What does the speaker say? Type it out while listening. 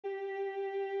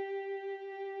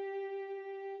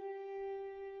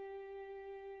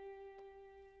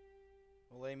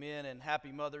Amen, and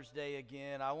happy Mother's Day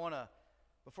again.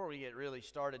 Before we get really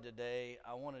started today,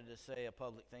 I wanted to say a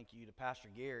public thank you to Pastor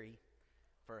Gary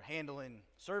for handling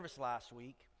service last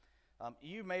week.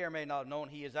 You may or may not have known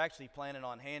he is actually planning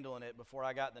on handling it before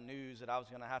I got the news that I was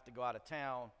going to have to go out of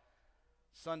town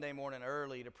Sunday morning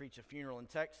early to preach a funeral in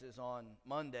Texas on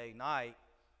Monday night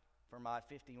for my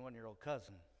 51-year-old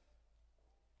cousin.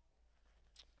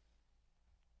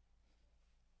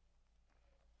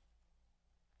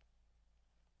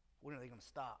 When are they going to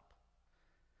stop?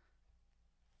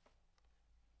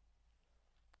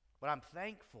 But I'm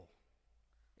thankful,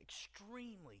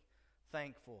 extremely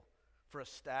thankful for a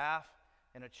staff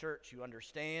and a church who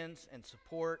understands and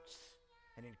supports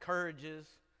and encourages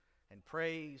and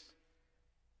prays,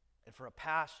 and for a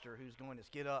pastor who's going to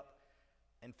get up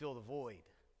and fill the void.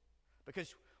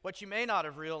 Because what you may not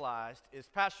have realized is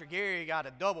Pastor Gary got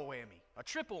a double whammy, a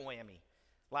triple whammy.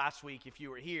 Last week, if you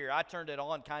were here, I turned it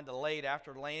on kind of late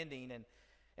after landing,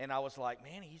 and I was like,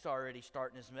 man, he's already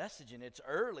starting his message, and it's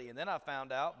early. And then I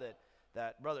found out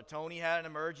that Brother Tony had an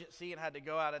emergency and had to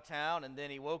go out of town, and then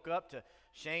he woke up to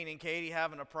Shane and Katie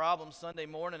having a problem Sunday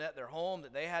morning at their home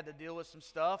that they had to deal with some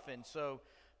stuff. And so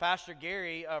Pastor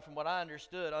Gary, from what I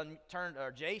understood,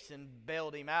 Jason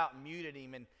bailed him out and muted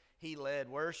him, and he led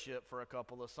worship for a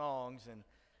couple of songs,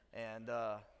 and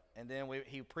then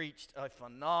he preached a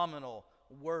phenomenal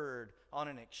word on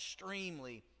an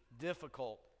extremely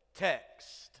difficult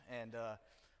text. And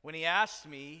when he asked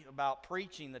me about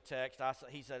preaching the text,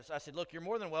 I said, look, you're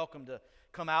more than welcome to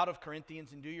come out of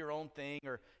Corinthians and do your own thing.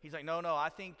 Or he's like, no, I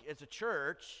think as a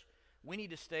church, we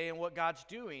need to stay in what God's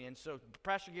doing. And so,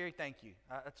 Pastor Gary, thank you.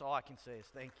 That's all I can say is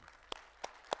thank you.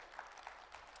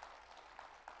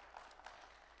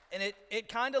 And it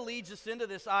kind of leads us into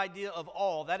this idea of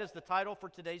all. That is the title for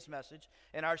today's message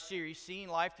in our series, Seeing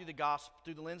Life Through the Gospel,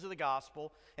 through the Lens of the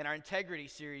Gospel, in our integrity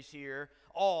series here,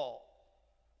 all.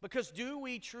 Because do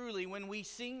we truly, when we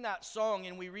sing that song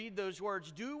and we read those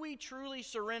words, do we truly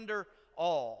surrender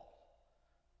all?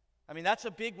 I mean, that's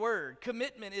a big word.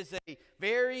 Commitment is a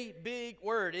very big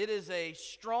word. It is a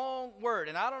strong word.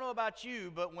 And I don't know about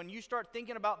you, but when you start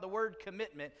thinking about the word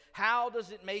commitment, how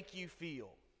does it make you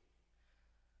feel?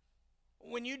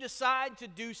 When you decide to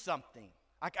do something,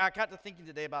 I got to thinking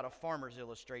today about a farmer's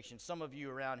illustration. Some of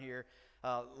you around here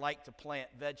like to plant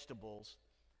vegetables.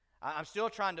 I'm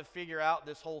still trying to figure out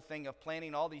this whole thing of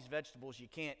planting all these vegetables you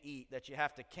can't eat that you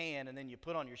have to can and then you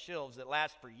put on your shelves that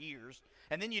last for years.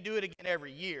 And then you do it again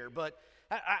every year. But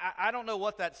I don't know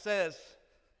what that says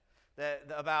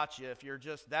about you, if you're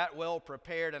just that well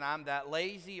prepared and I'm that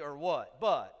lazy or what.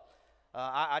 But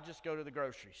I just go to the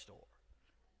grocery store.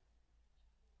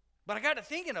 But I got to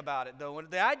thinking about it, though, and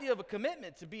the idea of a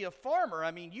commitment to be a farmer,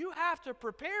 I mean, you have to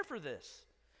prepare for this.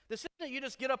 This isn't you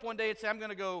just get up one day and say, I'm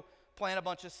going to go plant a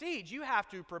bunch of seeds. You have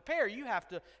to prepare. You have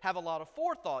to have a lot of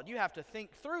forethought. You have to think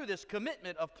through this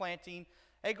commitment of planting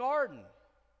a garden.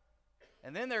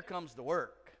 And then there comes the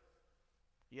work.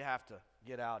 You have to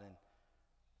get out and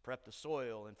prep the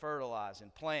soil and fertilize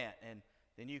and plant, and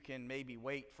then you can maybe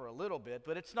wait for a little bit,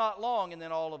 but it's not long, and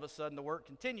then all of a sudden the work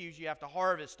continues. You have to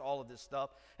harvest all of this stuff,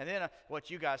 and then what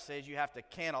you guys say is you have to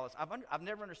can all this. I've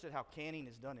never understood how canning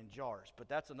is done in jars, but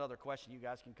that's another question you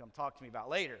guys can come talk to me about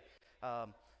later. But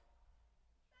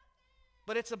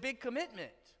it's a big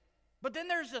commitment. But then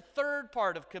there's a third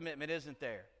part of commitment, isn't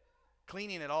there?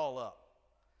 Cleaning it all up.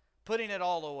 Putting it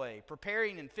all away,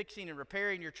 preparing and fixing and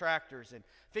repairing your tractors and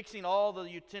fixing all the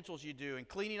utensils you do and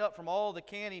cleaning up from all the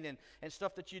canning and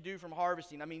stuff that you do from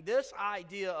harvesting. I mean, this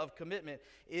idea of commitment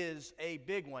is a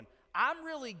big one. I'm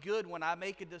really good when I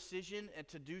make a decision and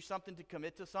to do something, to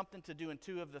commit to something, to doing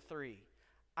two of the three.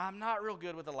 I'm not real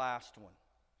good with the last one.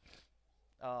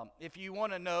 If you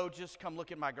want to know, just come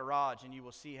look at my garage and you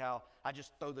will see how I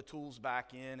just throw the tools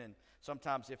back in, and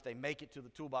sometimes if they make it to the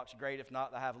toolbox, great. If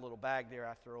not, I have a little bag there,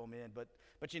 I throw them in. But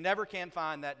you never can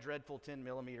find that dreadful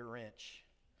 10-millimeter wrench.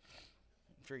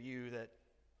 For you that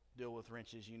deal with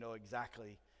wrenches, you know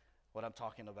exactly what I'm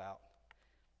talking about.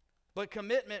 But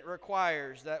commitment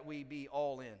requires that we be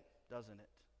all in, doesn't it?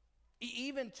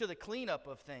 Even to the cleanup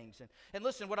of things. And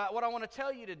listen, what I want to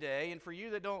tell you today, and for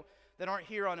you that aren't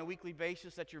here on a weekly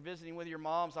basis, that you're visiting with your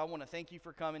moms, I want to thank you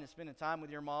for coming and spending time with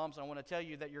your moms. I want to tell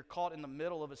you that you're caught in the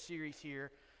middle of a series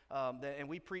here, and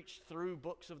we preach through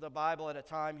books of the Bible at a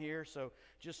time here, so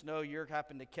just know you're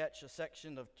happen to catch a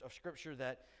section of Scripture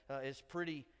that is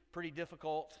pretty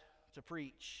difficult to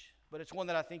preach, but it's one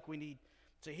that I think we need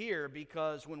to hear,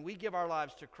 because when we give our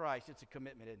lives to Christ, it's a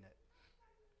commitment, isn't it?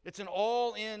 It's an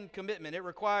all-in commitment. It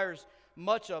requires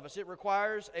much of us. It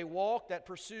requires a walk that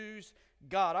pursues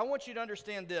God. I want you to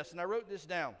understand this, and I wrote this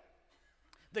down.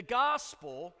 The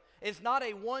gospel is not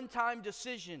a one-time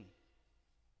decision.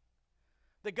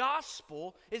 The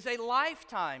gospel is a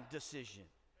lifetime decision.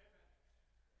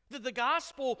 The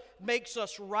gospel makes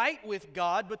us right with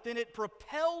God, but then it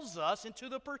propels us into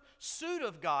the pursuit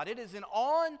of God. It is an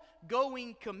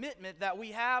ongoing commitment that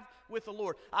we have with the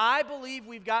Lord. I believe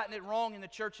we've gotten it wrong in the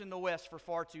church in the West for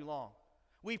far too long.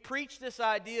 We preach this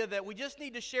idea that we just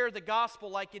need to share the gospel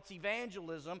like it's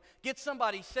evangelism, get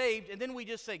somebody saved, and then we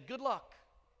just say, good luck.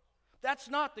 That's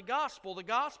not the gospel. The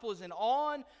gospel is an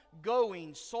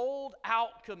ongoing,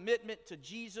 sold-out commitment to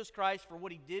Jesus Christ for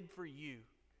what He did for you.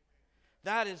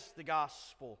 That is the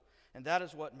gospel, and that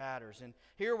is what matters. And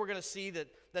here we're going to see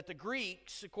that the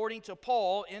Greeks, according to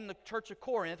Paul in the church of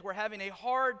Corinth, were having a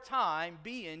hard time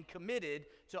being committed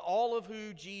to all of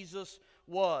who Jesus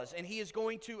was. And he is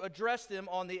going to address them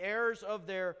on the errors of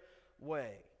their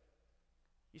way.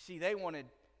 You see, they wanted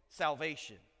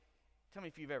salvation. Tell me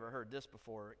if you've ever heard this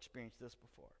before or experienced this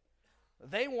before.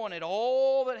 They wanted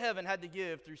all that heaven had to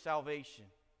give through salvation.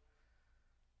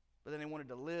 But then they wanted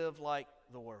to live like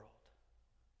the world.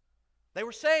 They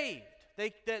were saved.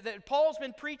 Paul's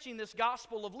been preaching this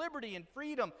gospel of liberty and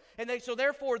freedom, and so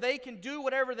therefore they can do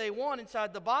whatever they want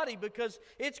inside the body because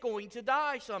it's going to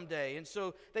die someday. And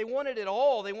so they wanted it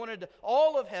all. They wanted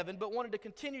all of heaven, but wanted to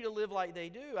continue to live like they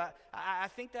do. I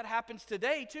think that happens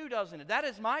today too, doesn't it? That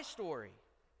is my story.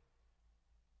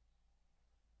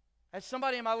 As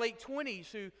somebody in my late 20s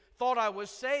who thought I was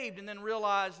saved and then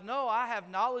realized, no, I have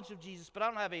knowledge of Jesus, but I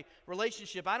don't have a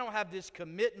relationship. I don't have this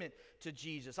commitment to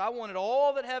Jesus. I wanted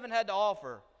all that heaven had to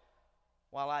offer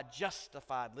while I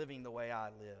justified living the way I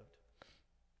lived.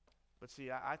 But see,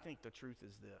 I think the truth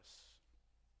is this.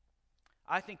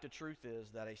 I think the truth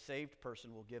is that a saved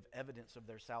person will give evidence of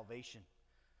their salvation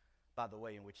by the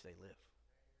way in which they live.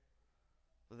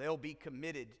 They'll be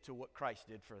committed to what Christ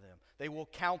did for them. They will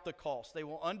count the cost. They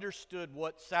will understood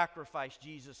what sacrifice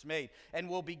Jesus made and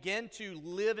will begin to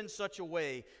live in such a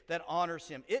way that honors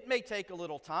Him. It may take a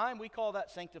little time. We call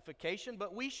that sanctification,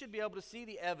 but we should be able to see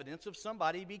the evidence of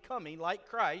somebody becoming like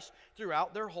Christ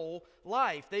throughout their whole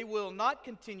life. They will not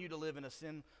continue to live in a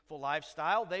sinful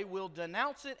lifestyle. They will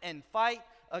denounce it and fight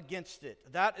against it.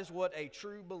 That is what a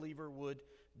true believer would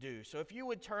do. So if you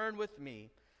would turn with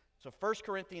me, so 1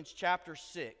 Corinthians chapter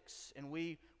 6, and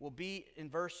we will be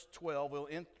in verse 12. We'll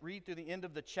read through the end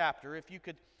of the chapter. If you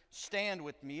could stand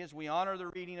with me as we honor the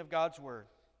reading of God's Word.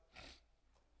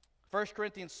 1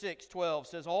 Corinthians 6:12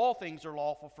 says, all things are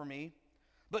lawful for me,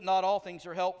 but not all things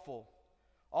are helpful.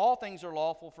 All things are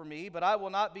lawful for me, but I will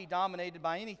not be dominated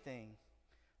by anything.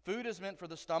 Food is meant for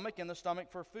the stomach, and the stomach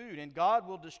for food, and God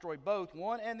will destroy both,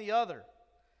 one and the other.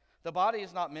 The body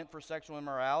is not meant for sexual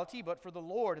immorality, but for the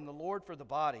Lord, and the Lord for the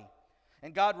body.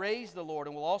 And God raised the Lord,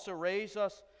 and will also raise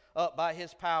us up by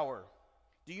His power.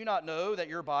 Do you not know that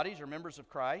your bodies are members of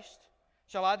Christ?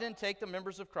 Shall I then take the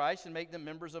members of Christ and make them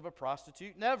members of a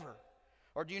prostitute? Never.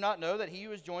 Or do you not know that he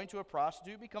who is joined to a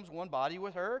prostitute becomes one body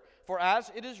with her? For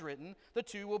as it is written, the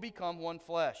two will become one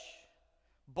flesh.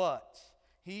 But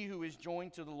he who is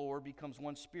joined to the Lord becomes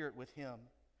one spirit with Him.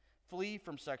 Flee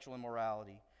from sexual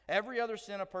immorality. Every other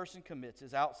sin a person commits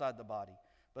is outside the body,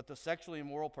 but the sexually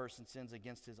immoral person sins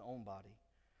against his own body.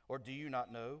 Or do you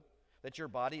not know that your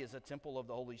body is a temple of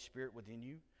the Holy Spirit within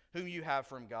you, whom you have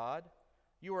from God?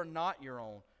 You are not your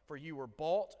own, for you were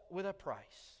bought with a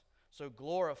price. So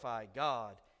glorify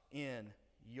God in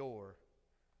your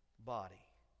body.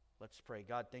 Let's pray.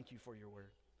 God, thank you for your word.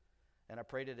 And I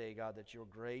pray today, God, that your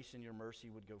grace and your mercy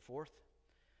would go forth,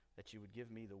 that you would give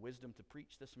me the wisdom to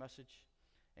preach this message.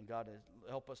 And God,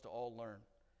 help us to all learn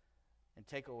and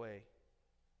take away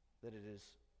that it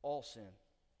is all sin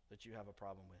that you have a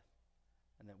problem with,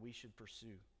 and that we should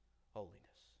pursue holiness.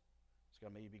 So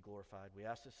God, may you be glorified. We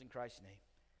ask this in Christ's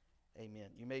name. Amen.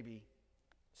 You may be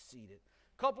seated.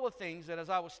 A couple of things that as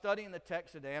I was studying the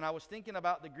text today, and I was thinking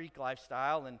about the Greek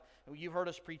lifestyle, and you've heard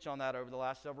us preach on that over the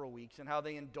last several weeks, and how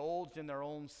they indulged in their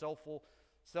own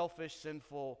selfish,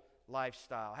 sinful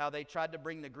lifestyle, how they tried to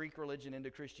bring the Greek religion into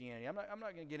Christianity. I'm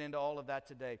not going to get into all of that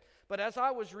today. But as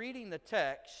I was reading the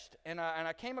text, and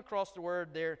I came across the word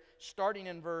there, starting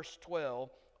in verse 12,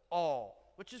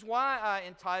 all, which is why I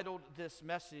entitled this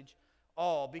message,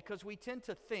 All, because we tend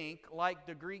to think, like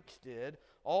the Greeks did,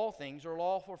 all things are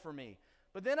lawful for me.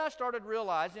 But then I started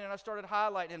realizing, and I started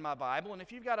highlighting in my Bible, and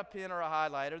if you've got a pen or a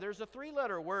highlighter, there's a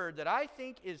 3-letter word that I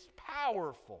think is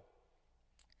powerful.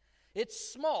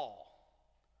 It's small,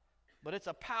 but it's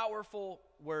a powerful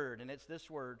word, and it's this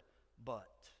word, but.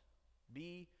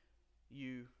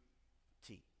 B-U-T.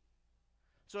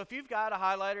 So if you've got a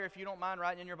highlighter, if you don't mind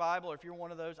writing in your Bible, or if you're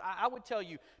one of those, I would tell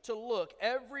you to look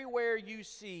everywhere you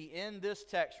see in this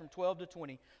text from 12 to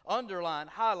 20, underline,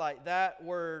 highlight that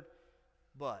word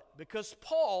but. Because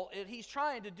Paul, what he's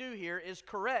trying to do here is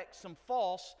correct some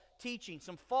false teaching,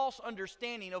 some false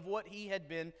understanding of what he had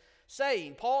been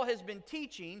saying. Paul has been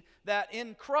teaching that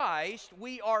in Christ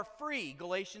we are free.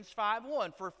 Galatians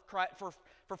 5:1,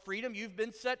 for freedom you've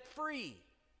been set free.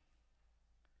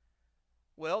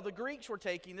 Well, the Greeks were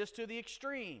taking this to the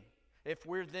extreme. If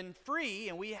we're then free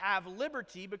and we have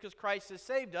liberty because Christ has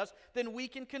saved us, then we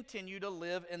can continue to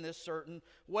live in this certain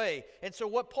way. And so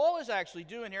what Paul is actually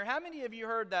doing here, how many of you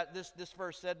heard that this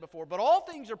verse said before, but all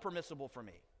things are permissible for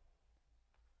me?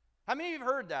 How many of you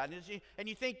have heard that? And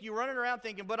you think, you're running around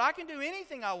thinking, but I can do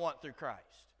anything I want through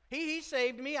Christ. He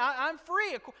saved me. I'm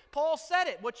free. Paul said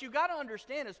it. What you got to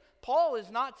understand is Paul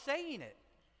is not saying it.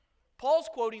 Paul's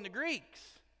quoting the Greeks.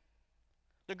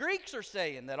 The Greeks are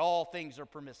saying that all things are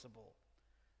permissible.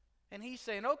 And he's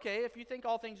saying, okay, if you think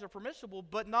all things are permissible,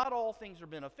 but not all things are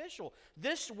beneficial.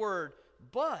 This word,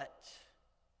 but,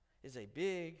 is a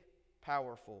big,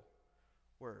 powerful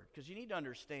word. Because you need to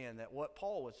understand that what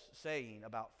Paul was saying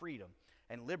about freedom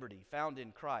and liberty found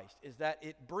in Christ is that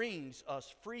it brings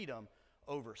us freedom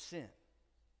over sin.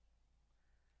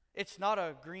 It's not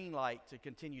a green light to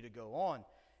continue to go on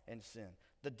and sin.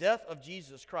 The death of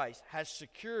Jesus Christ has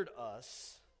secured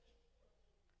us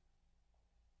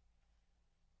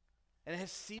and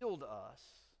has sealed us.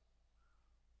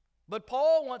 But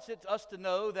Paul wants us to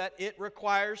know that it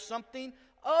requires something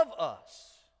of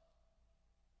us.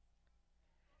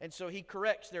 And so he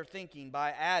corrects their thinking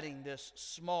by adding this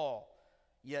small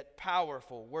yet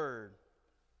powerful word,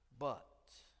 but.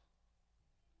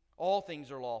 All things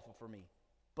are lawful for me,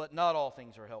 but not all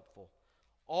things are helpful.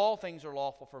 All things are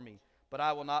lawful for me, but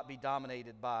I will not be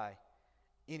dominated by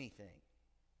anything.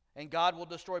 And God will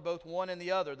destroy both one and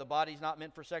the other. The body's not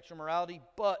meant for sexual morality,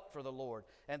 but for the Lord,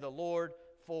 and the Lord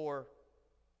for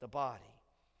the body.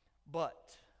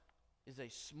 But is a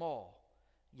small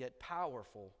yet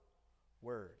powerful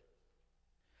word.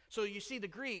 So you see, the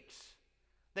Greeks,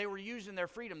 they were using their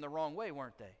freedom the wrong way,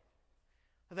 weren't they?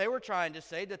 They were trying to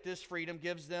say that this freedom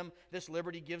gives them, this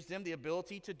liberty gives them the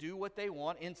ability to do what they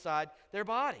want inside their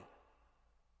body.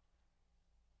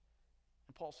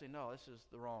 And Paul said, no, this is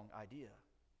the wrong idea.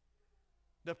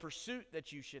 The pursuit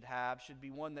that you should have should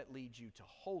be one that leads you to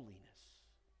holiness.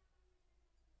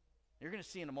 You're going to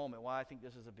see in a moment why I think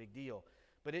this is a big deal.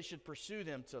 But it should pursue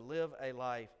them to live a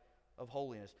life of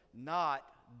holiness, not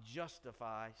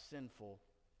justify sinful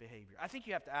behavior. I think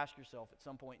you have to ask yourself at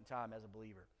some point in time as a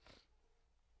believer,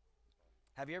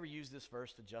 have you ever used this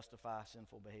verse to justify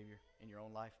sinful behavior in your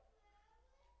own life?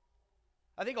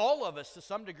 I think all of us to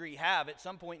some degree have at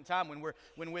some point in time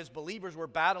when as believers we're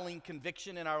battling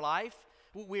conviction in our life.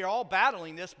 We are all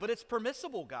battling this, but it's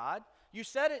permissible, God. You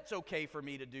said it's okay for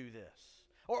me to do this.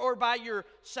 Or by your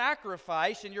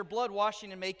sacrifice and your blood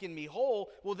washing and making me whole,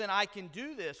 well, then I can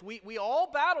do this. We all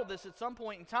battle this at some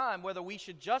point in time, whether we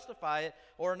should justify it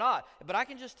or not. But I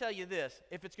can just tell you this.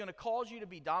 If it's going to cause you to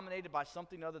be dominated by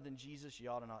something other than Jesus, you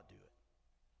ought to not do it.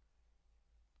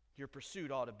 Your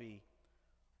pursuit ought to be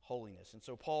holiness. And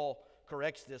so Paul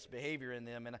corrects this behavior in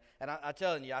them. And I'm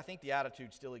telling you, I think the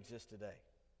attitude still exists today.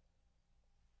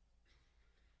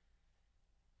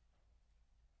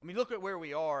 I mean, look at where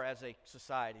we are as a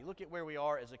society. Look at where we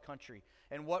are as a country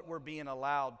and what we're being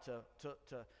allowed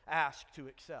to ask to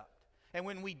accept. And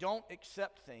when we don't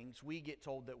accept things, we get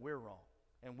told that we're wrong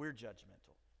and we're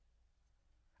judgmental.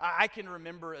 I can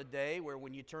remember a day where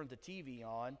when you turned the TV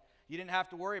on, you didn't have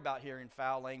to worry about hearing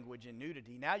foul language and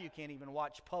nudity. Now you can't even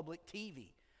watch public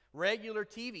TV, regular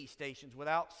TV stations,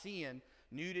 without seeing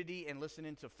nudity and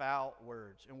listening to foul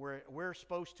words. And we're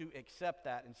supposed to accept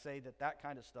that and say that that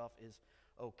kind of stuff is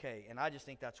okay. And I just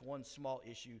think that's one small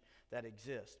issue that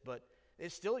exists. But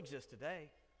it still exists today.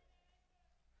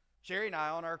 Sherry and I,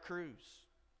 on our cruise,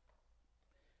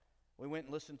 we went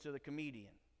and listened to the comedian,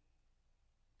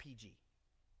 PG.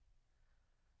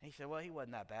 And he said, well, he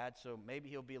wasn't that bad, so maybe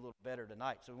he'll be a little better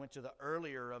tonight. So we went to the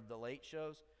earlier of the late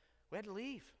shows. We had to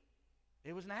leave.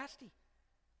 It was nasty.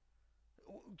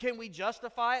 Can we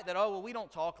justify it? That, oh, well, we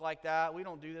don't talk like that. We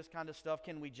don't do this kind of stuff.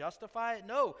 Can we justify it?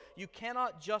 No, you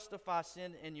cannot justify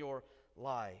sin in your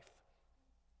life.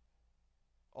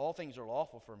 All things are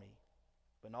lawful for me,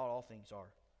 but not all things are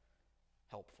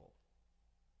helpful.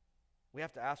 We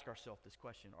have to ask ourselves this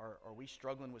question. Are we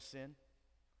struggling with sin?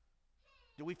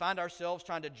 Do we find ourselves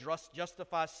trying to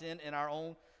justify sin in our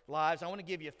own lives? I want to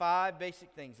give you 5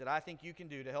 basic things that I think you can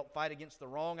do to help fight against the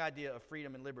wrong idea of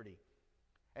freedom and liberty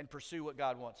and pursue what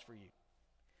God wants for you.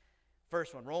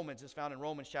 First one, Romans, is found in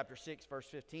Romans chapter 6, verse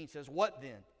 15, says, "What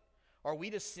then? Are we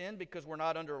to sin because we're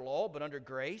not under law, but under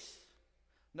grace?"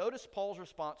 Notice Paul's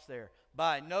response there.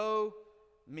 By no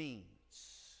means.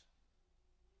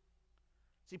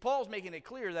 See, Paul's making it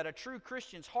clear that a true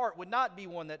Christian's heart would not be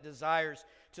one that desires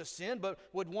to sin, but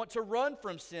would want to run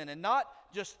from sin and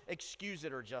not just excuse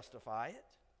it or justify it.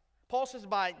 Paul says,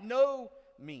 by no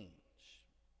means.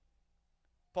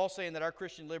 Paul's saying that our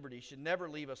Christian liberty should never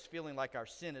leave us feeling like our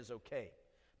sin is okay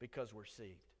because we're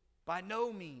saved. By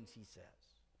no means, he says.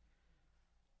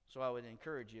 So I would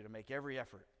encourage you to make every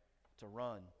effort to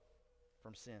run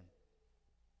from sin.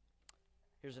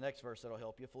 Here's the next verse that'll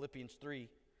help you. Philippians 3,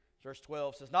 verse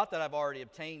 12 says, "Not that I've already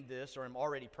obtained this or am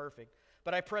already perfect,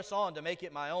 but I press on to make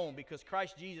it my own because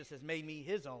Christ Jesus has made me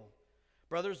his own.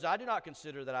 Brothers, I do not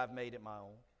consider that I've made it my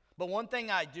own. But one thing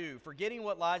I do, forgetting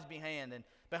what lies behind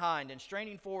and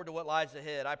straining forward to what lies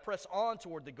ahead, I press on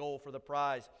toward the goal for the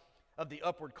prize of the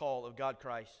upward call of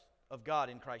God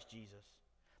in Christ Jesus.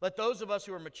 Let those of us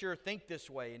who are mature think this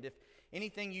way, and if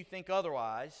anything you think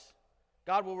otherwise,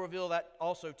 God will reveal that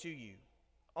also to you.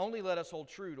 Only let us hold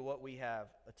true to what we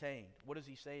have attained." What is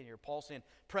he saying here? Paul's saying,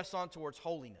 press on towards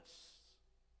holiness.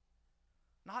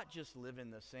 Not just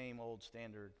living the same old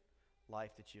standard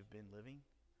life that you've been living,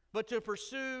 but to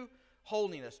pursue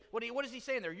holiness. What is he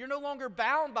saying there? You're no longer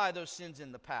bound by those sins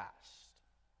in the past.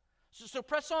 So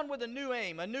press on with a new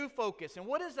aim, a new focus. And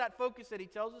what is that focus that he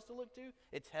tells us to look to?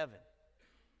 It's heaven.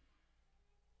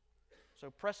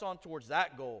 So press on towards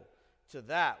that goal, to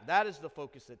that. That is the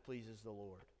focus that pleases the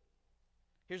Lord.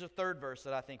 Here's a third verse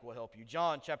that I think will help you.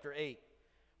 John chapter 8,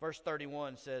 verse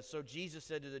 31 says, "So Jesus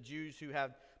said to the Jews who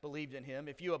have believed in him,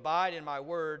 'If you abide in my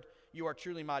word, you are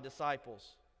truly my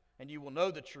disciples, and you will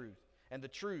know the truth, and the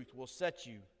truth will set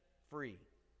you free.'"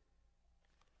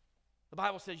 The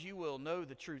Bible says you will know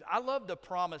the truth. I love the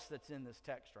promise that's in this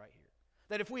text right here.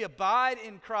 That if we abide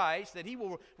in Christ, that he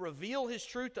will reveal his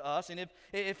truth to us. And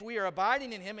if we are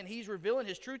abiding in him and he's revealing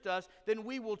his truth to us, then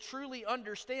we will truly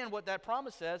understand what that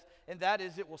promise says, and that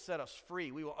is it will set us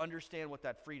free. We will understand what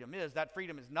that freedom is. That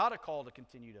freedom is not a call to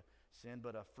continue to sin,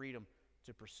 but a freedom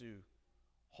to pursue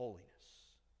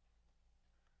holiness.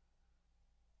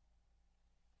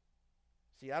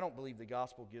 See, I don't believe the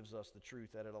gospel gives us the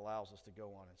truth that it allows us to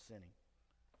go on in sinning.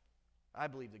 I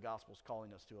believe the gospel is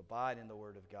calling us to abide in the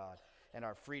word of God, and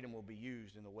our freedom will be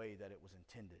used in the way that it was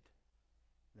intended.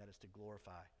 That is to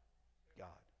glorify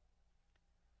God.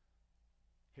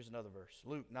 Here's another verse.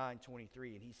 Luke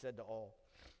 9:23, "And he said to all,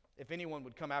 'If anyone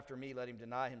would come after me, let him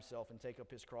deny himself and take up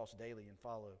his cross daily and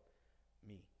follow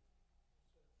me.'"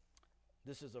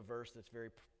 This is a verse that's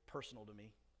very personal to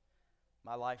me.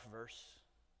 My life verse.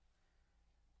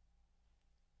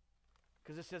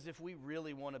 Because it says if we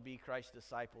really want to be Christ's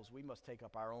disciples, we must take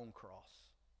up our own cross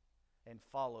and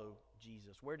follow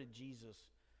Jesus. Where did Jesus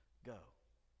go?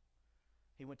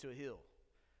 He went to a hill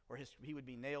where he would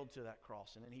be nailed to that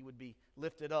cross, and then he would be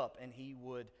lifted up, and he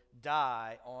would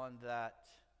die on that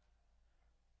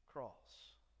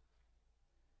cross.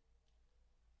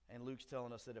 And Luke's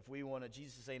telling us that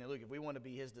Jesus is saying to Luke, if we want to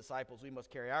be his disciples, we must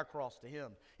carry our cross to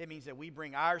him. It means that we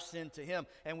bring our sin to him,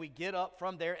 and we get up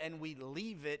from there, and we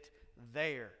leave it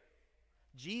there.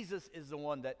 Jesus is the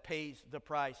one that pays the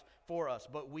price for us,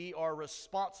 but we are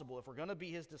responsible, if we're going to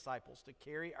be his disciples, to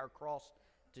carry our cross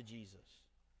to Jesus.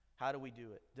 How do we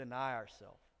do it? Deny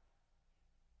ourselves.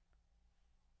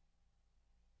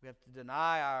 We have to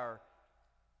deny our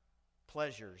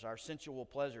pleasures, our sensual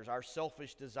pleasures, our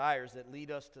selfish desires that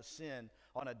lead us to sin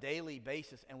on a daily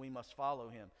basis, and we must follow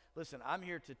him. Listen, I'm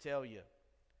here to tell you,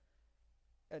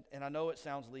 and I know it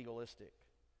sounds legalistic,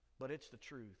 but it's the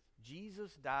truth.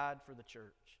 Jesus died for the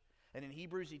church. And in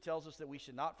Hebrews, he tells us that we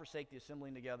should not forsake the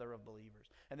assembling together of believers.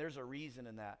 And there's a reason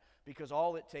in that, because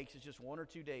all it takes is just 1 or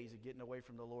 2 days of getting away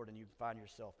from the Lord, and you find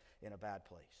yourself in a bad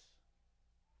place.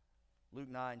 Luke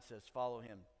 9 says, follow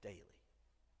him daily.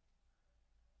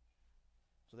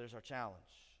 So there's our challenge.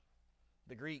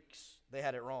 The Greeks, they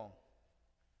had it wrong.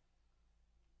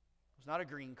 It was not a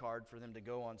green card for them to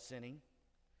go on sinning,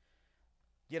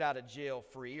 get out of jail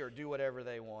free, or do whatever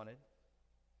they wanted.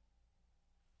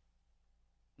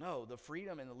 No, the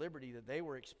freedom and the liberty that they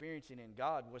were experiencing in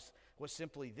God was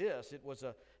simply this. It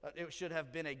should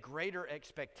have been a greater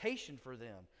expectation for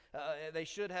them. They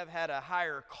should have had a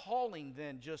higher calling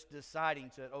than just deciding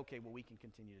to, okay, well, we can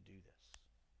continue to do this.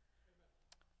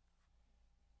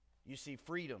 You see,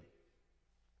 freedom.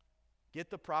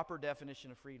 Get the proper definition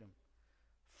of freedom.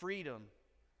 Freedom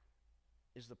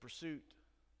is the pursuit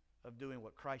of doing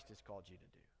what Christ has called you to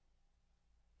do.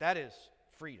 That is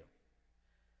freedom.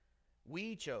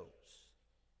 We chose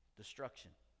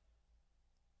destruction.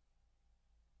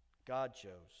 God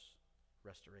chose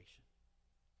restoration.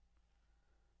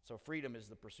 So freedom is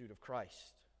the pursuit of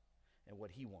Christ and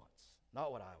what He wants,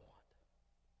 not what I want.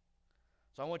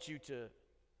 So I want you to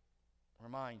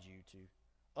remind you to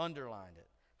underline it,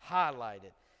 highlight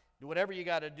it, do whatever you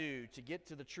got to do to get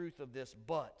to the truth of this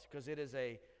but, because it is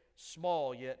a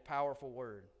small yet powerful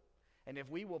word. And if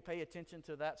we will pay attention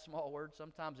to that small word,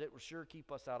 sometimes it will sure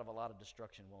keep us out of a lot of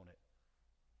destruction, won't it?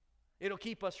 It'll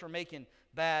keep us from making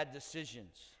bad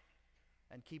decisions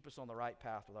and keep us on the right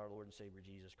path with our Lord and Savior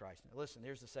Jesus Christ. Now listen,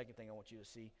 here's the second thing I want you to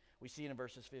see. We see it in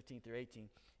verses 15 through 18,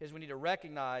 is we need to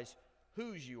recognize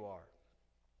whose you are.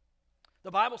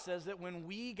 The Bible says that when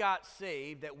we got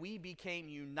saved, that we became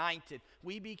united.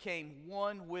 We became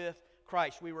one with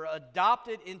Christ. We were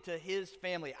adopted into His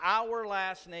family. Our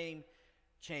last name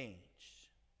changed.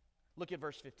 Look at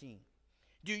verse 15.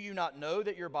 Do you not know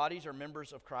that your bodies are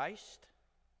members of Christ?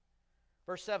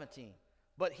 Verse 17.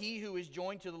 But he who is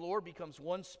joined to the Lord becomes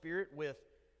one spirit with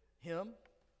Him.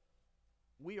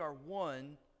 We are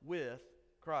one with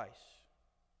Christ.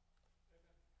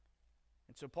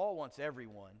 And so Paul wants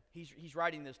everyone. He's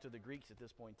writing this to the Greeks at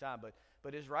this point in time,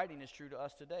 but his writing is true to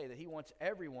us today, that he wants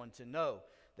everyone to know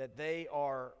that they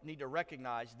need to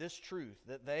recognize this truth,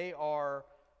 that they are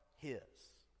His.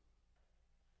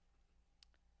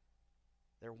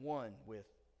 They're one with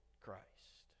Christ.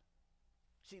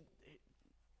 See,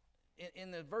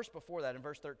 in the verse before that, in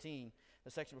verse 13,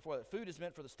 the section before that, food is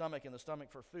meant for the stomach and the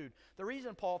stomach for food. The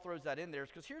reason Paul throws that in there is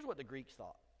because here's what the Greeks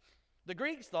thought. The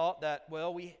Greeks thought that,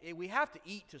 well, we have to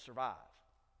eat to survive.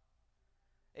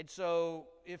 And so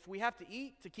if we have to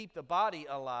eat to keep the body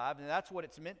alive, and that's what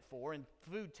it's meant for, and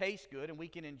food tastes good and we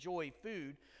can enjoy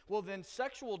food, well then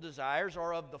sexual desires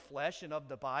are of the flesh and of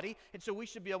the body, and so we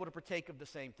should be able to partake of the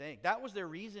same thing. That was their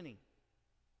reasoning.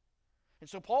 And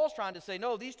so Paul's trying to say,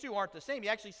 no, these two aren't the same. He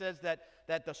actually says that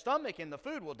the stomach and the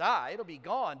food will die. It'll be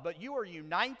gone, but you are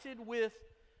united with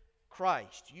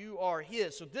Christ. You are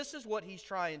His. So this is what he's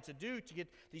trying to do to get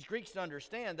these Greeks to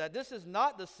understand that this is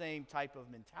not the same type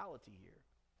of mentality here.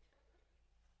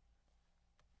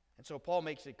 And so Paul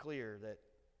makes it clear that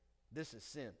this is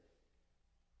sin.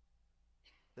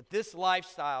 That this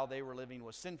lifestyle they were living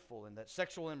was sinful and that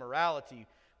sexual immorality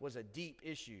was a deep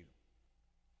issue.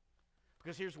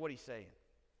 Because here's what he's saying.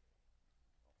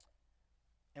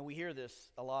 And we hear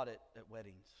this a lot at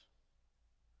weddings.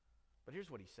 But here's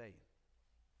what he's saying.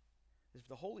 If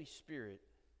the Holy Spirit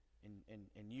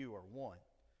and you are one,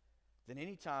 then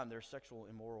anytime there's sexual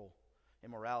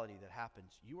immorality that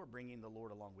happens, you are bringing the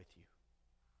Lord along with you.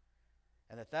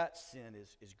 And that sin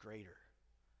is greater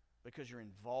because you're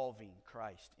involving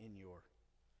Christ in your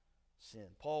sin.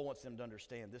 Paul wants them to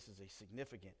understand this is a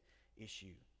significant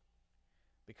issue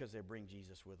because they bring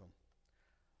Jesus with them.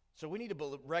 So we need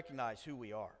to recognize who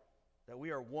we are, that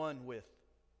we are one with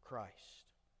Christ.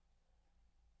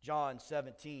 John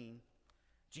 17,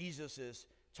 Jesus is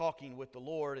talking with the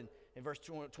Lord, and in verse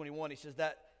 21 he says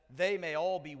that they may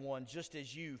all be one, just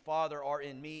as you, Father, are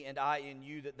in me and I in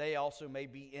you, that they also may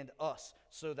be in us,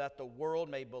 so that the world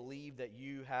may believe that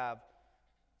you have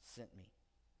sent me.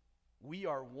 We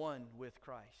are one with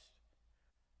Christ.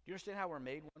 Do you understand how we're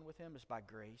made one with Him? It's by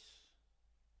grace,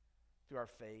 through our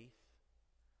faith.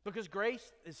 Because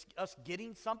grace is us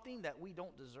getting something that we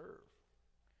don't deserve.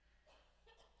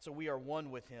 So we are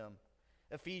one with Him.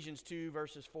 Ephesians 2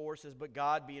 verses 4 says, but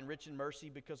God, being rich in mercy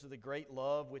because of the great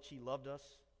love which He loved us,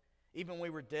 even when we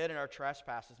were dead in our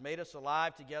trespasses, made us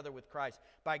alive together with Christ.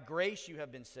 By grace you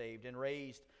have been saved, and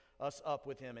raised us up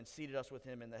with Him and seated us with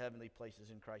Him in the heavenly places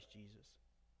in Christ Jesus,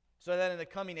 so that in the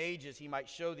coming ages He might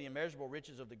show the immeasurable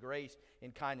riches of the grace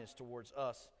and kindness towards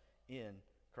us in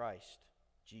Christ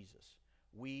Jesus.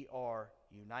 We are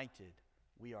united.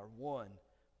 We are one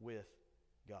with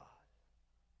God.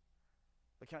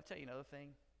 But can I tell you another thing?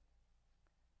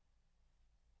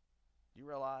 Do you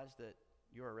realize that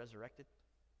you are resurrected?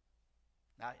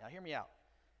 Now hear me out.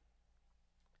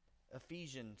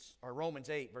 Romans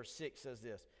 8 verse 6 says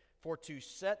this, for to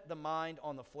set the mind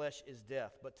on the flesh is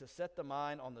death, but to set the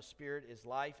mind on the Spirit is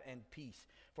life and peace.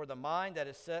 For the mind that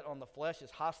is set on the flesh is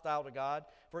hostile to God,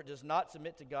 for it does not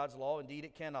submit to God's law. Indeed,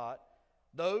 it cannot.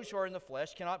 Those who are in the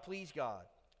flesh cannot please God.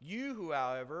 You who,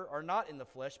 however, are not in the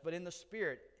flesh, but in the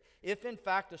Spirit, if in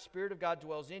fact the Spirit of God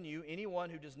dwells in you, anyone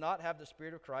who does not have the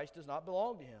Spirit of Christ does not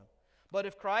belong to Him. But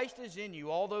if Christ is in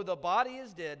you, although the body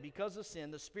is dead because of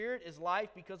sin, the Spirit is life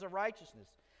because of righteousness.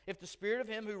 If the Spirit of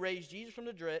Him who raised Jesus from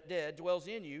the dead dwells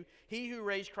in you, He who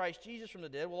raised Christ Jesus from the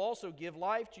dead will also give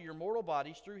life to your mortal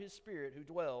bodies through His Spirit who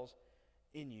dwells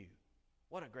in you.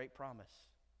 What a great promise.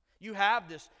 You have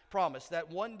this promise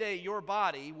that one day your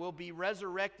body will be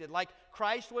resurrected. Like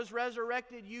Christ was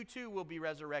resurrected, you too will be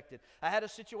resurrected. I had a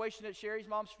situation at Sherry's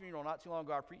mom's funeral not too long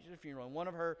ago. I preached at a funeral, and one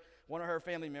of her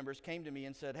family members came to me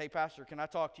and said, "Hey, Pastor, can I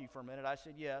talk to you for a minute?" I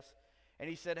said, "Yes." And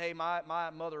he said, "Hey, my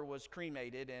mother was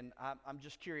cremated, and I'm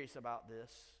just curious about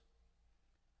this."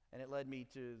 And it led me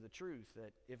to the truth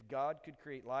that if God could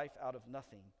create life out of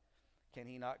nothing, can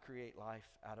He not create life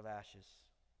out of ashes?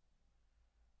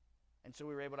 And so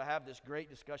we were able to have this great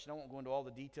discussion. I won't go into all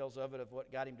the details of it, of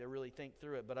what got him to really think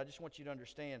through it, but I just want you to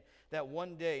understand that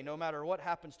one day, no matter what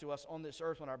happens to us on this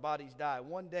earth when our bodies die,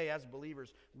 one day as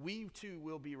believers, we too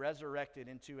will be resurrected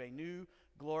into a new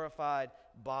glorified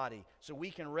body. So we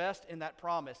can rest in that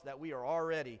promise that we are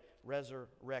already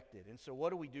resurrected. And so what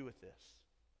do we do with this?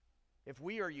 If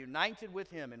we are united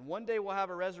with Him and one day we'll have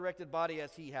a resurrected body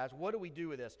as He has, what do we do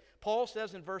with this? Paul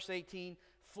says in verse 18,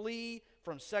 flee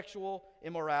from sexual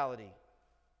immorality.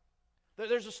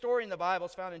 There's a story in the Bible,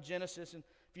 it's found in Genesis, and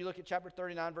if you look at chapter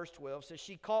 39, verse 12, it says,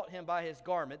 she caught him by his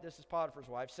garment, this is Potiphar's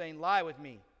wife, saying, lie with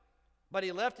me. But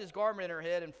he left his garment in her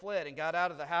head and fled and got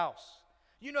out of the house.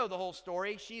 You know the whole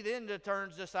story. She then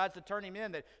decides to turn him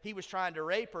in, that he was trying to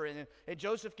rape her. And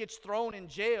Joseph gets thrown in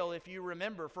jail, if you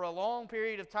remember, for a long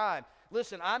period of time.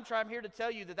 Listen, I'm here to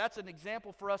tell you that that's an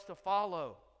example for us to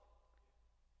follow.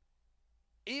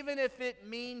 Even if it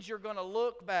means you're going to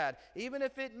look bad, even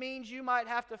if it means you might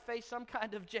have to face some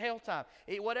kind of jail time,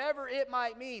 whatever it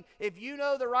might mean, if you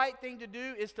know the right thing to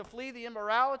do is to flee the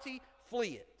immorality,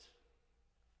 flee it.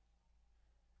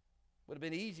 Would have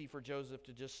been easy for Joseph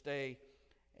to just stay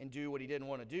and do what he didn't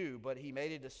want to do, but he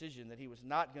made a decision that he was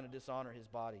not going to dishonor his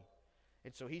body.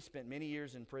 And so he spent many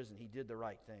years in prison. He did the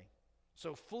right thing.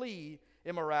 So flee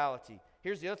immorality.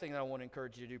 Here's the other thing that I want to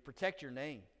encourage you to do. Protect your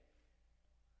name.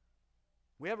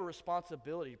 We have a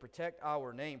responsibility to protect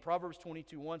our name. Proverbs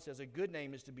 22:1 says, a good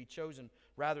name is to be chosen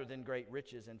rather than great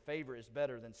riches, and favor is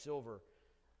better than silver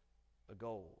or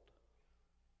gold.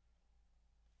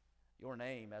 Your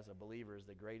name as a believer is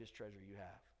the greatest treasure you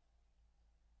have.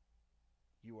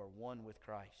 You are one with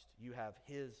Christ. You have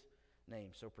His name,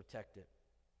 so protect it.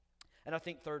 And I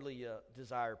think thirdly,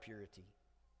 desire purity.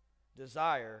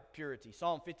 Desire purity.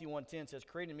 Psalm 51:10 says,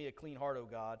 create in me a clean heart, O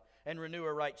God, and renew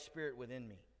a right spirit within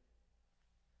me.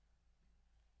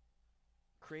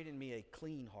 Create in me a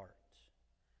clean heart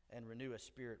and renew a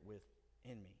spirit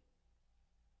within me.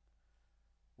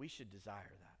 We should desire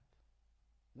that.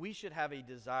 We should have a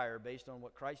desire based on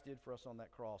what Christ did for us on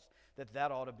that cross,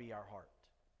 that ought to be our heart.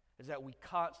 Is that we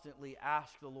constantly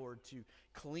ask the Lord to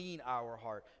clean our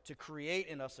heart, to create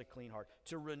in us a clean heart,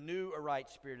 to renew a right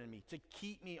spirit in me, to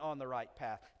keep me on the right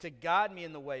path, to guide me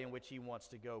in the way in which He wants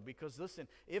to go. Because listen,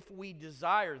 if we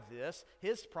desire this,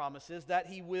 His promise is that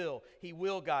He will. He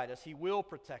will guide us. He will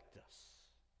protect us.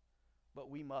 But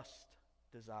we must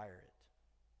desire it.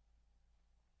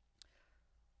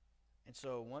 And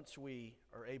so once we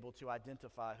are able to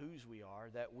identify whose we are,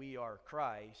 that we are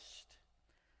Christ,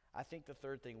 I think the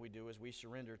third thing we do is we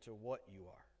surrender to what you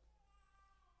are.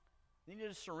 You need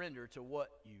to surrender to what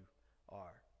you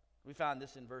are. We find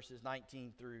this in verses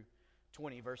 19 through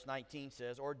 20. Verse 19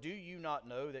 says, or do you not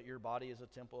know that your body is a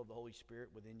temple of the Holy Spirit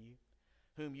within you,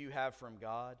 whom you have from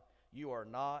God? You are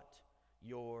not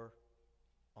your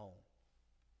own.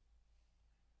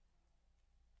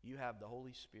 You have the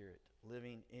Holy Spirit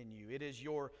living in you. It is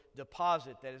your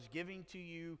deposit that is given to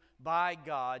you by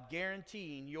God,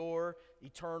 guaranteeing your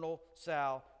eternal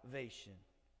salvation.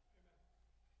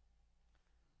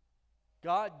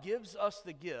 God gives us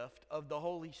the gift of the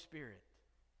Holy Spirit.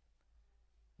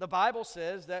 The Bible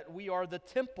says that we are the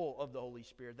temple of the Holy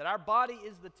Spirit, that our body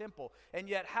is the temple. And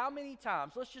yet how many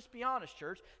times, let's just be honest,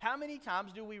 church, how many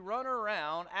times do we run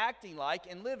around acting like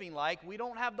and living like we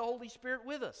don't have the Holy Spirit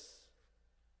with us?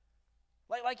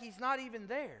 Like He's not even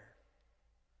there.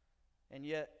 And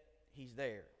yet He's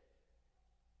there.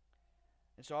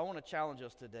 And so I want to challenge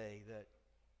us today that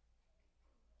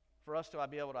for us to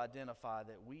be able to identify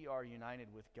that we are united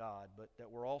with God, but that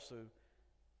we're also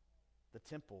the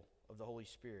temple of the Holy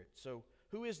Spirit. So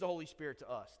who is the Holy Spirit to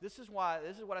us? This is what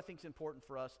I think is important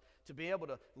for us to be able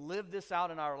to live this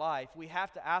out in our life. We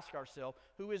have to ask ourselves,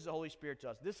 who is the Holy Spirit to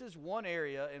us? This is one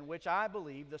area in which I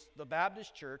believe the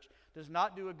Baptist church does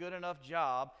not do a good enough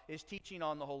job, is teaching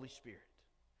on the Holy Spirit.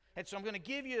 And so I'm going to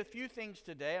give you a few things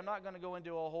today. I'm not going to go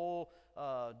into a whole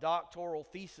doctoral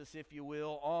thesis, if you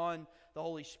will, on the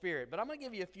Holy Spirit. But I'm going to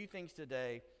give you a few things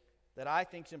today that I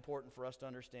think is important for us to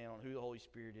understand on who the Holy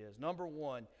Spirit is. Number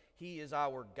one, He is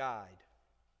our guide.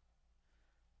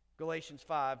 Galatians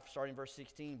 5, starting verse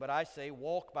 16, but I say,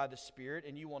 walk by the Spirit,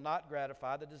 and you will not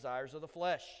gratify the desires of the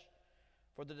flesh.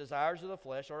 For the desires of the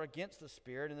flesh are against the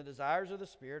Spirit, and the desires of the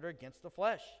Spirit are against the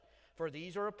flesh. For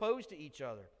these are opposed to each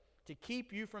other, to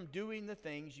keep you from doing the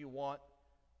things you want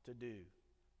to do.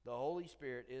 The Holy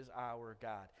Spirit is our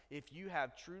guide. If you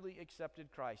have truly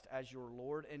accepted Christ as your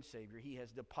Lord and Savior, He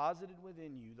has deposited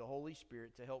within you the Holy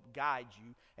Spirit to help guide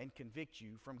you and convict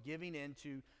you from giving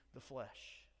into the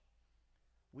flesh.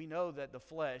 We know that the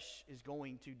flesh is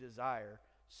going to desire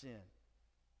sin.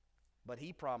 But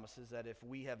He promises that if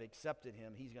we have accepted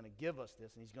Him, He's going to give us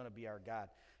this and He's going to be our guide.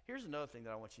 Here's another thing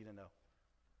that I want you to know.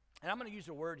 And I'm going to use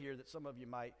a word here that some of you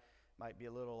might be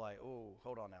a little like, oh,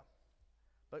 hold on now.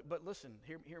 But listen,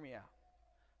 hear me out.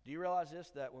 Do you realize this,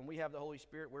 that when we have the Holy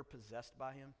Spirit, we're possessed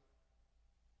by Him?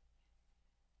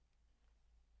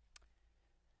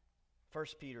 1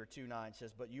 Peter 2:9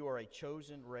 says, but you are a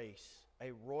chosen race,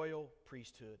 a royal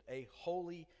priesthood, a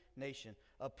holy nation,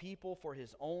 a people for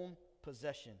His own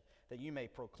possession, that you may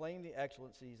proclaim the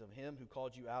excellencies of Him who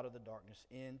called you out of the darkness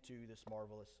into this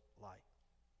marvelous light.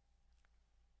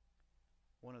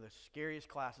 One of the scariest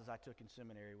classes I took in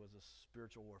seminary was a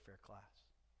spiritual warfare class.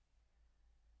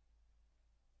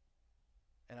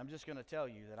 And I'm just going to tell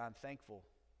you that I'm thankful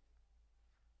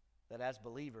that as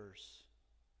believers,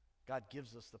 God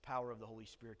gives us the power of the Holy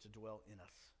Spirit to dwell in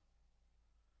us.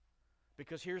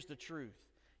 Because here's the truth.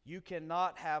 You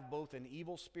cannot have both an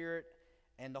evil spirit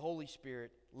and the Holy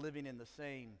Spirit living in the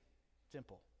same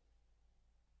temple.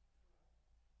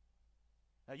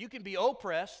 Now, you can be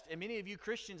oppressed, and many of you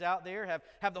Christians out there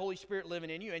have the Holy Spirit living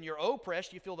in you, and you're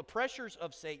oppressed. You feel the pressures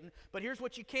of Satan. But here's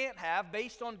what you can't have,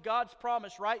 based on God's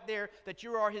promise right there, that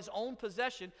you are His own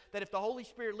possession, that if the Holy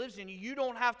Spirit lives in you, you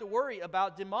don't have to worry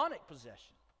about demonic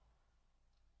possession.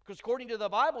 Because according to the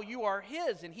Bible, you are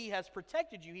His, and He has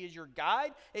protected you. He is your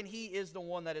guide, and He is the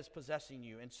one that is possessing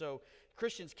you. And so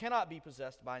Christians cannot be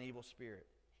possessed by an evil spirit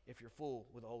if you're full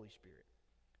with the Holy Spirit.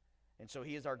 And so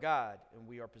He is our guide, and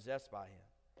we are possessed by Him.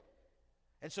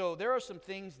 And so there are some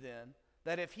things then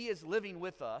that if He is living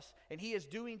with us and He is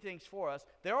doing things for us,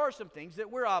 there are some things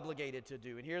that we're obligated to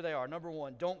do. And here they are. Number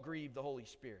one, don't grieve the Holy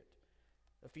Spirit.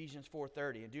 Ephesians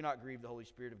 4:30, and do not grieve the Holy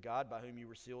Spirit of God, by whom you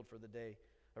were sealed for the day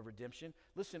of redemption.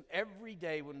 Listen, every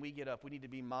day when we get up, we need to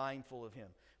be mindful of Him.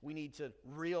 We need to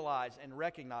realize and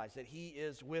recognize that He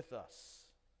is with us.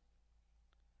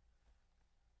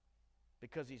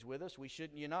 Because He's with us, we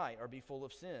shouldn't unite or be full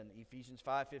of sin. Ephesians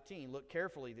 5:15, look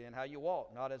carefully then how you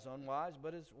walk, not as unwise,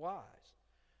 but as wise.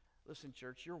 Listen,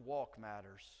 church, your walk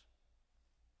matters.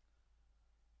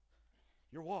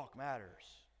 Your walk matters.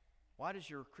 Why does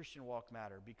your Christian walk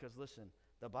matter? Because, listen,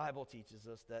 the Bible teaches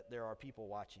us that there are people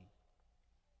watching.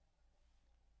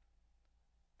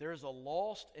 There is a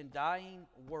lost and dying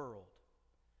world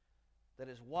that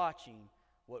is watching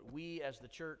what we as the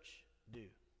church do.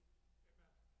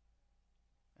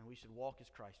 And we should walk as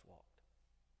Christ walked.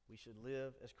 We should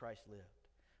live as Christ lived.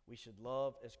 We should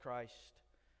love as Christ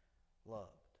loved.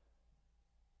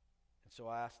 And so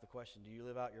I ask the question, do you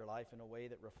live out your life in a way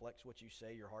that reflects what you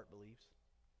say your heart believes?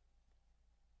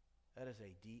 That is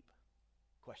a deep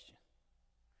question.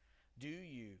 Do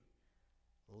you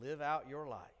live out your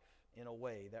life in a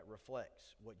way that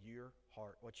reflects what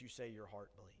you say your heart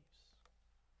believes?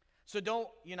 So don't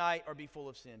unite or be full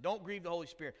of sin. Don't grieve the Holy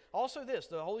Spirit. Also this,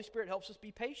 the Holy Spirit helps us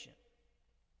be patient.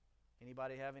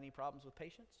 Anybody have any problems with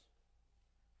patience?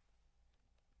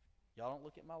 Y'all don't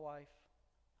look at my wife,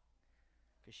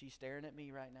 because she's staring at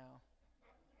me right now.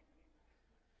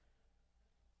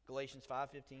 Galatians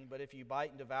 5:15, but if you bite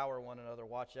and devour one another,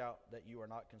 watch out that you are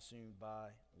not consumed by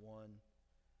one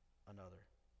another.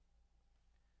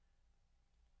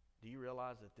 Do you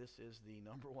realize that this is the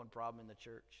number one problem in the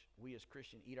church? We as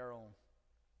Christians eat our own.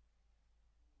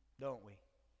 Don't we?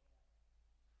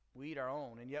 We eat our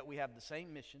own, and yet we have the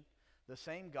same mission, the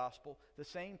same gospel, the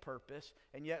same purpose,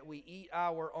 and yet we eat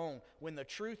our own. When the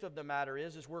truth of the matter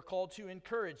is we're called to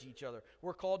encourage each other.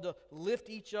 We're called to lift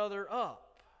each other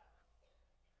up.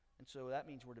 And so that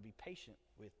means we're to be patient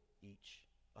with each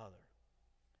other.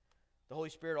 The Holy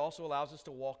Spirit also allows us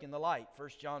to walk in the light. 1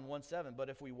 John 1:7, but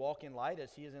if we walk in light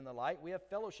as He is in the light, we have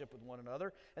fellowship with one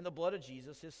another, and the blood of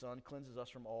Jesus, His Son, cleanses us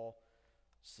from all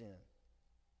sin.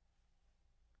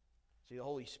 See, the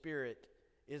Holy Spirit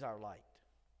is our light.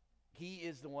 He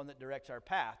is the one that directs our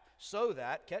path, so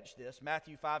that, catch this,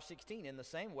 Matthew 5:16, in the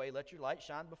same way, let your light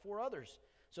shine before others,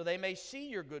 so they may see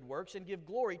your good works and give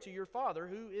glory to your Father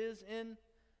who is in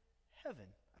heaven.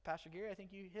 Pastor Gary, I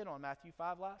think you hit on Matthew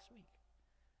 5 last week.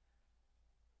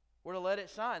 We're to let it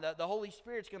shine. The Holy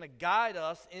Spirit's going to guide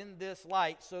us in this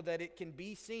light so that it can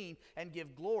be seen and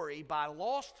give glory by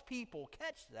lost people,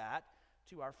 catch that,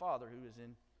 to our Father who is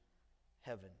in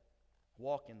heaven.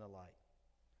 Walk in the light.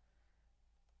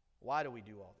 Why do we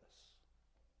do all this?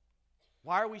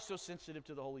 Why are we so sensitive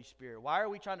to the Holy Spirit? Why are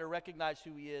we trying to recognize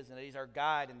who He is and that He's our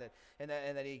guide and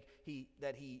that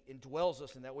He indwells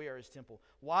us and that we are His temple?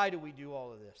 Why do we do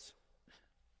all of this?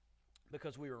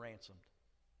 Because we were ransomed.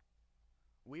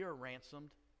 We are ransomed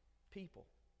people.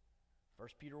 1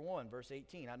 Peter 1, verse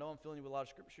 18. I know I'm filling you with a lot of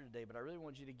scripture today, but I really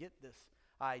want you to get this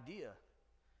idea.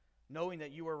 Knowing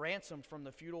that you were ransomed from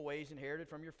the futile ways inherited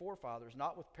from your forefathers,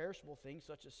 not with perishable things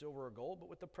such as silver or gold, but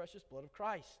with the precious blood of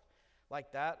Christ,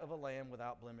 like that of a lamb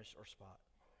without blemish or spot.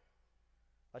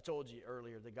 I told you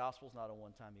earlier, the gospel is not a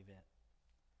one-time event.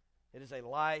 It is a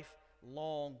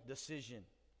lifelong decision.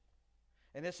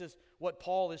 And this is what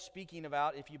Paul is speaking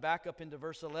about. If you back up into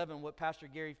verse 11, what Pastor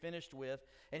Gary finished with,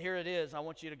 and here it is. I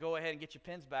want you to go ahead and get your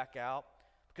pens back out,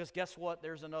 because guess what?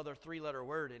 There's another three-letter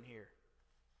word in here.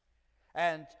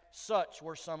 And such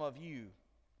were some of you,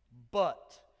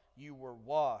 but you were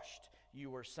washed, you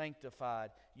were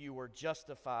sanctified, you were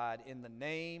justified in the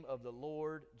name of the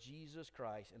Lord Jesus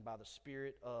Christ and by the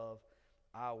Spirit of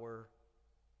our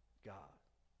God.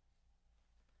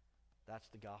 That's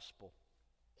the gospel.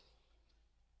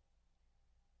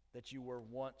 That you were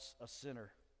once a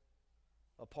sinner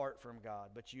apart from God,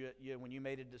 but when you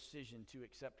made a decision to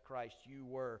accept Christ, you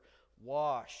were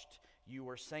washed, you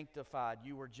were sanctified,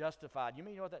 you were justified. You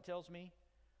know what that tells me?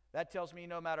 That tells me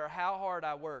no matter how hard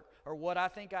I work or what I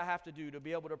think I have to do to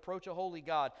be able to approach a holy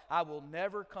God, I will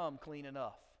never come clean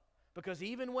enough. Because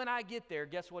even when I get there,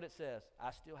 guess what it says?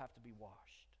 I still have to be washed.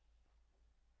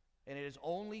 And it is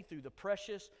only through the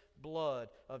precious blood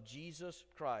of Jesus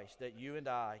Christ that you and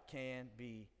I can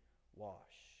be washed.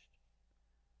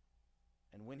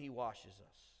 And when He washes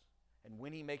us, and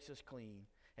when He makes us clean,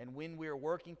 and when we are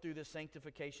working through the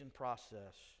sanctification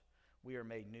process, we are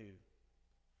made new.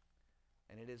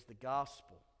 And it is the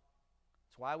gospel.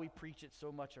 That's why we preach it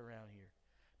so much around here.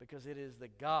 Because it is the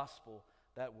gospel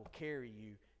that will carry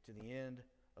you to the end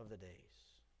of the days.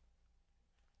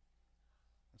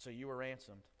 And so you were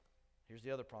ransomed. Here's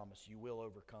the other promise. You will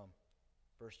overcome.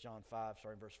 1 John 5,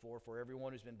 verse 4. For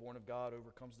everyone who's been born of God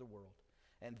overcomes the world.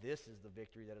 And this is the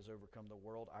victory that has overcome the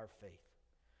world, our faith.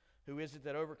 Who is it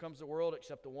that overcomes the world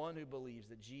except the one who believes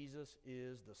that Jesus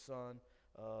is the Son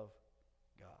of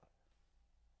God?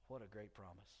 What a great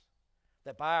promise.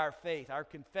 That by our faith, our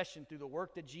confession through the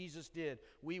work that Jesus did,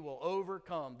 we will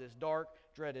overcome this dark,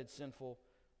 dreaded, sinful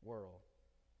world.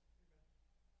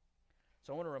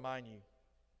 So I want to remind you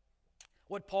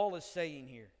what Paul is saying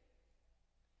here.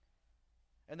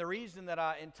 And the reason that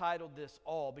I entitled this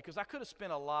All, because I could have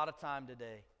spent a lot of time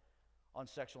today on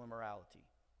sexual immorality.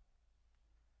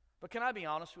 But can I be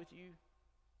honest with you?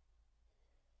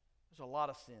 There's a lot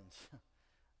of sins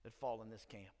that fall in this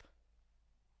camp.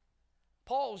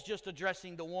 Paul's just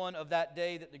addressing the one of that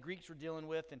day that the Greeks were dealing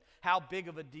with and how big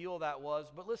of a deal that was.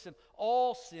 But listen,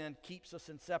 all sin keeps us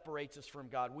and separates us from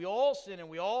God. We all sin and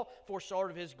we all fall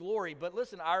short of His glory. But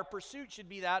listen, our pursuit should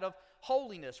be that of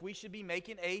holiness. We should be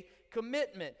making a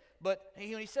commitment. But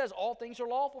he says, all things are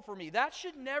lawful for me. That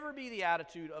should never be the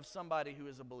attitude of somebody who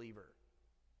is a believer.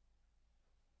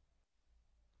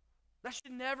 That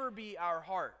should never be our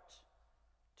heart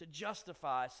to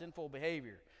justify sinful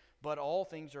behavior. But not all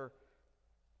things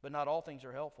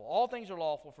are helpful. All things are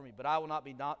lawful for me, but I will not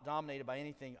be dominated by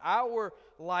anything. Our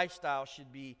lifestyle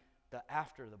should be the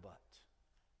after the but.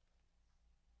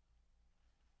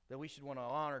 That we should want to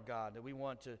honor God, that we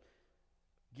want to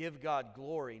give God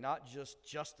glory, not just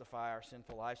justify our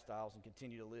sinful lifestyles and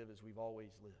continue to live as we've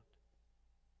always lived.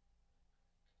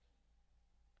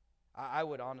 I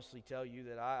would honestly tell you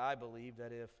that I believe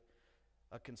that if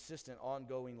a consistent,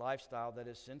 ongoing lifestyle that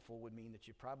is sinful would mean that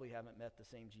you probably haven't met the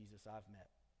same Jesus I've met.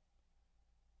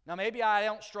 Now, maybe I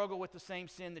don't struggle with the same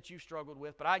sin that you struggled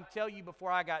with, but I can tell you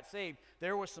before I got saved,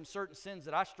 there were some certain sins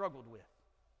that I struggled with.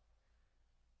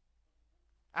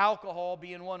 Alcohol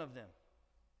being one of them.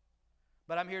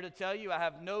 But I'm here to tell you I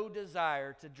have no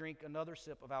desire to drink another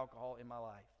sip of alcohol in my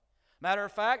life. Matter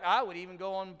of fact, I would even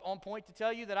go on point to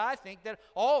tell you that I think that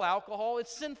all alcohol is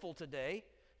sinful today.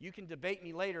 You can debate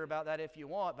me later about that if you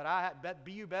want, but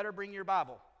you better bring your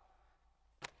Bible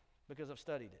because I've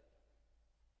studied it.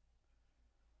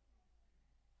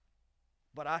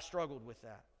 But I struggled with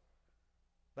that.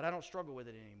 But I don't struggle with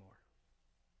it anymore.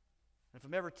 If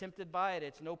I'm ever tempted by it,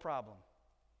 it's no problem.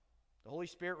 The Holy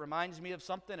Spirit reminds me of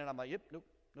something, and I'm like, yep, nope,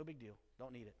 no big deal.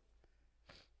 Don't need it.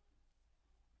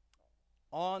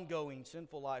 Ongoing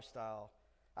sinful lifestyle,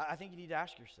 I think you need to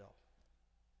ask yourself,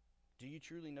 do you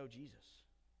truly know Jesus?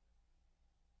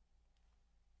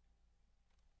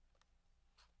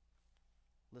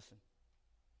 Listen,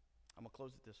 I'm going to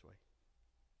close it this way.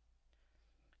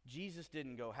 Jesus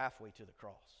didn't go halfway to the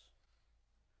cross.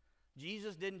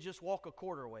 Jesus didn't just walk a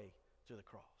quarter way to the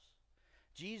cross.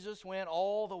 Jesus went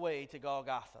all the way to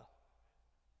Golgotha,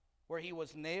 where he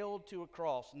was nailed to a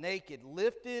cross, naked,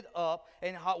 lifted up.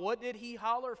 And what did he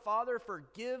holler? Father,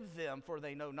 forgive them, for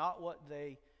they know not what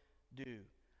they do.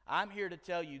 I'm here to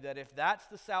tell you that if that's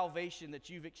the salvation that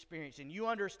you've experienced, and you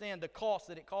understand the cost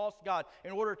that it cost God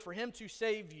in order for him to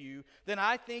save you, then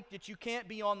I think that you can't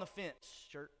be on the fence,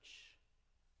 church.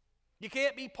 You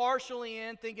can't be partially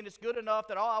in, thinking it's good enough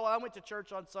that, oh, I went to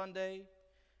church on Sunday,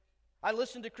 I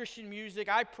listened to Christian music,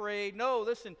 I prayed. No,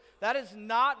 listen, that is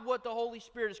not what the Holy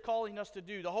Spirit is calling us to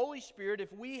do. The Holy Spirit,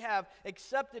 if we have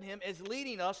accepted him, is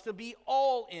leading us to be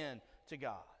all in to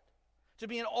God, to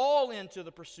be an all in to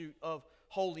the pursuit of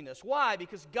holiness. Why?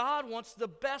 Because God wants the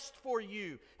best for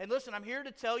you. And listen, I'm here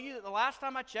to tell you that the last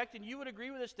time I checked, and you would agree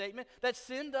with this statement, that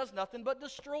sin does nothing but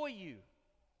destroy you.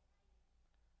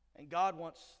 And God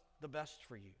wants the best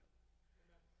for you.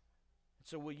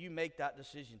 So will you make that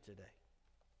decision today?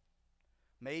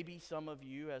 Maybe some of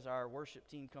you, as our worship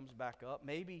team comes back up,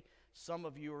 maybe some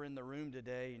of you are in the room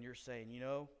today and you're saying, you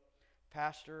know,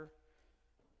 Pastor,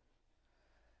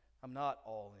 I'm not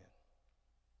all in.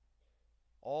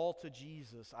 All to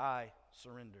Jesus I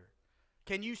surrender.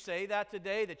 Can you say that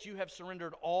today, that you have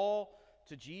surrendered all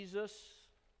to Jesus?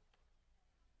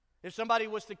 If somebody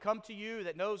was to come to you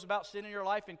that knows about sin in your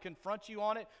life and confront you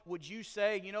on it, would you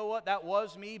say, you know what, that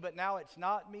was me, but now it's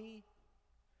not me?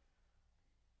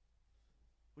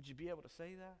 Would you be able to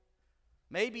say that?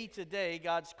 Maybe today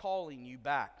God's calling you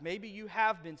back. Maybe you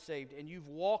have been saved and you've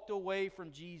walked away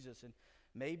from Jesus, and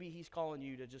maybe he's calling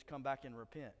you to just come back and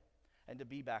repent and to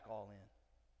be back all in.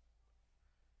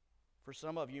 For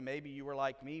some of you, maybe you were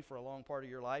like me for a long part of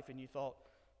your life and you thought,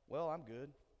 well, I'm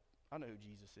good. I know who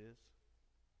Jesus is.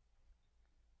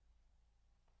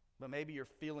 But maybe you're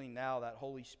feeling now that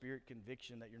Holy Spirit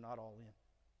conviction that you're not all in.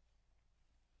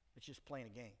 It's just playing a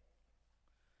game.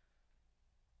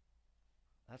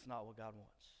 That's not what God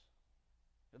wants.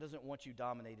 God doesn't want you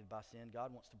dominated by sin.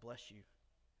 God wants to bless you.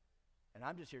 And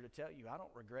I'm just here to tell you, I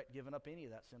don't regret giving up any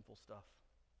of that sinful stuff.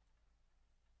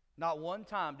 Not one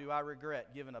time do I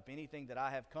regret giving up anything that I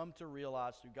have come to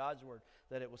realize through God's Word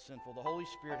that it was sinful. The Holy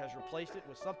Spirit has replaced it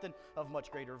with something of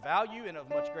much greater value and of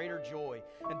much greater joy.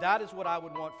 And that is what I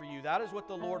would want for you. That is what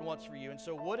the Lord wants for you. And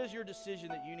so what is your decision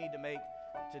that you need to make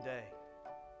today?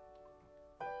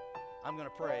 I'm going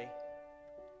to pray.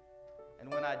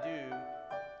 And when I do,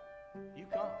 you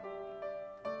come.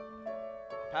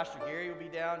 Pastor Gary will be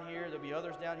down here. There'll be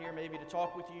others down here maybe to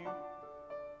talk with you,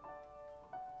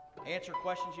 answer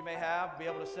questions you may have, be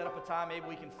able to set up a time. Maybe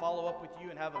we can follow up with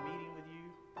you and have a meeting with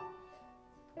you.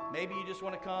 Maybe you just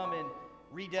want to come and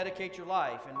rededicate your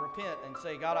life and repent and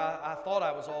say, God, I thought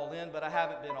I was all in, but I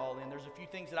haven't been all in. There's a few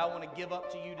things that I want to give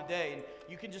up to you today. And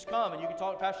you can just come and you can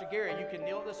talk to Pastor Gary. You can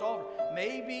kneel at this altar.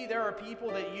 Maybe there are people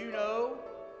that you know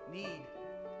need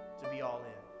to be all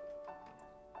in.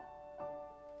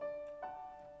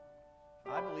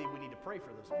 I believe we need to pray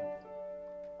for those people.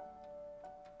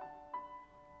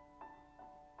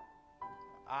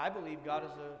 I believe God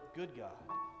is a good God,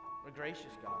 a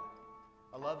gracious God,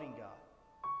 a loving God.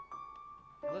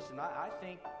 Listen, I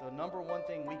think the number one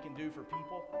thing we can do for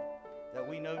people that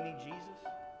we know need Jesus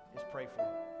is pray for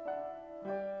them.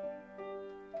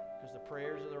 Because the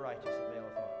prayers of the righteous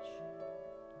availeth much.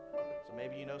 So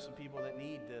maybe you know some people that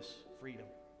need this freedom,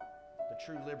 the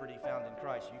true liberty found in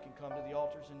Christ. You can come to the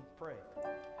altars and pray.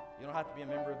 You don't have to be a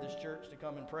member of this church to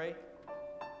come and pray.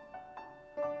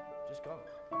 Just come.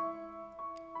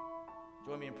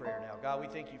 Join me in prayer now. God, we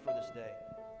thank you for this day.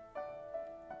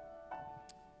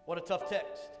 What a tough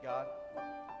text, God.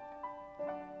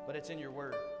 But it's in your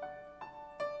word.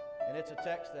 And it's a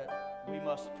text that we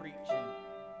must preach in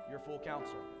your full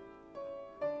counsel.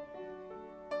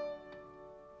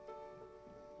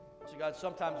 So God,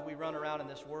 sometimes we run around in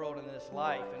this world and in this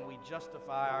life and we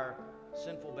justify our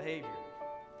sinful behavior.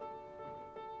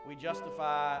 We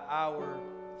justify our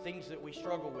things that we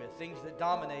struggle with, things that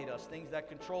dominate us, things that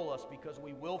control us because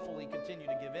we willfully continue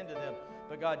to give in to them.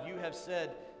 But God, you have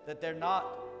said that they're not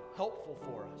helpful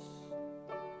for us.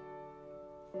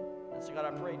 And so God,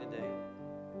 I pray today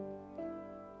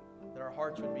that our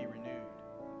hearts would be renewed,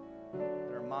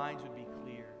 that our minds would be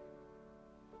clear,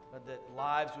 that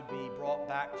lives would be brought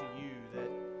back to you, that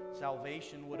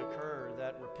salvation would occur,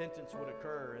 that repentance would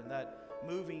occur, and that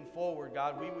moving forward,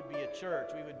 God, we would be a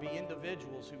church, we would be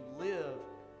individuals who live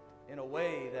in a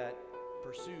way that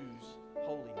pursues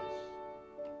holiness.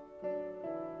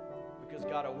 Because,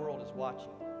 God, our world is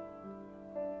watching.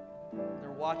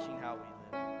 They're watching how we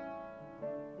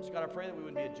live. So, God, I pray that we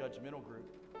wouldn't be a judgmental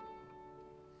group,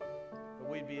 but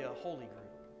we'd be a holy group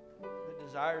that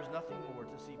desires nothing more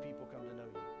to see people come to know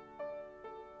you.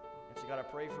 And so, God, I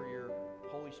pray for your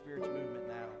Holy Spirit's movement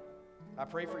now. I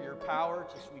pray for your power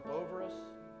to sweep over us.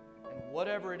 And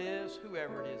whatever it is,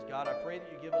 whoever it is, God, I pray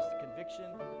that you give us the conviction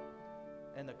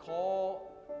and the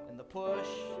call and the push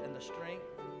and the strength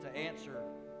to answer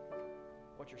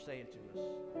what you're saying to us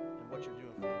and what you're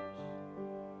doing for us.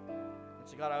 And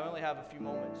so, God, I only have a few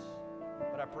moments,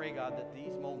 but I pray, God, that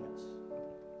these moments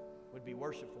would be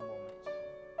worshipful moments.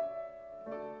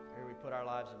 Here we put our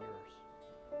lives in yours,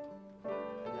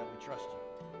 and that we trust you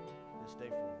this day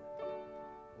forward.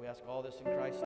 We ask all this in Christ's name.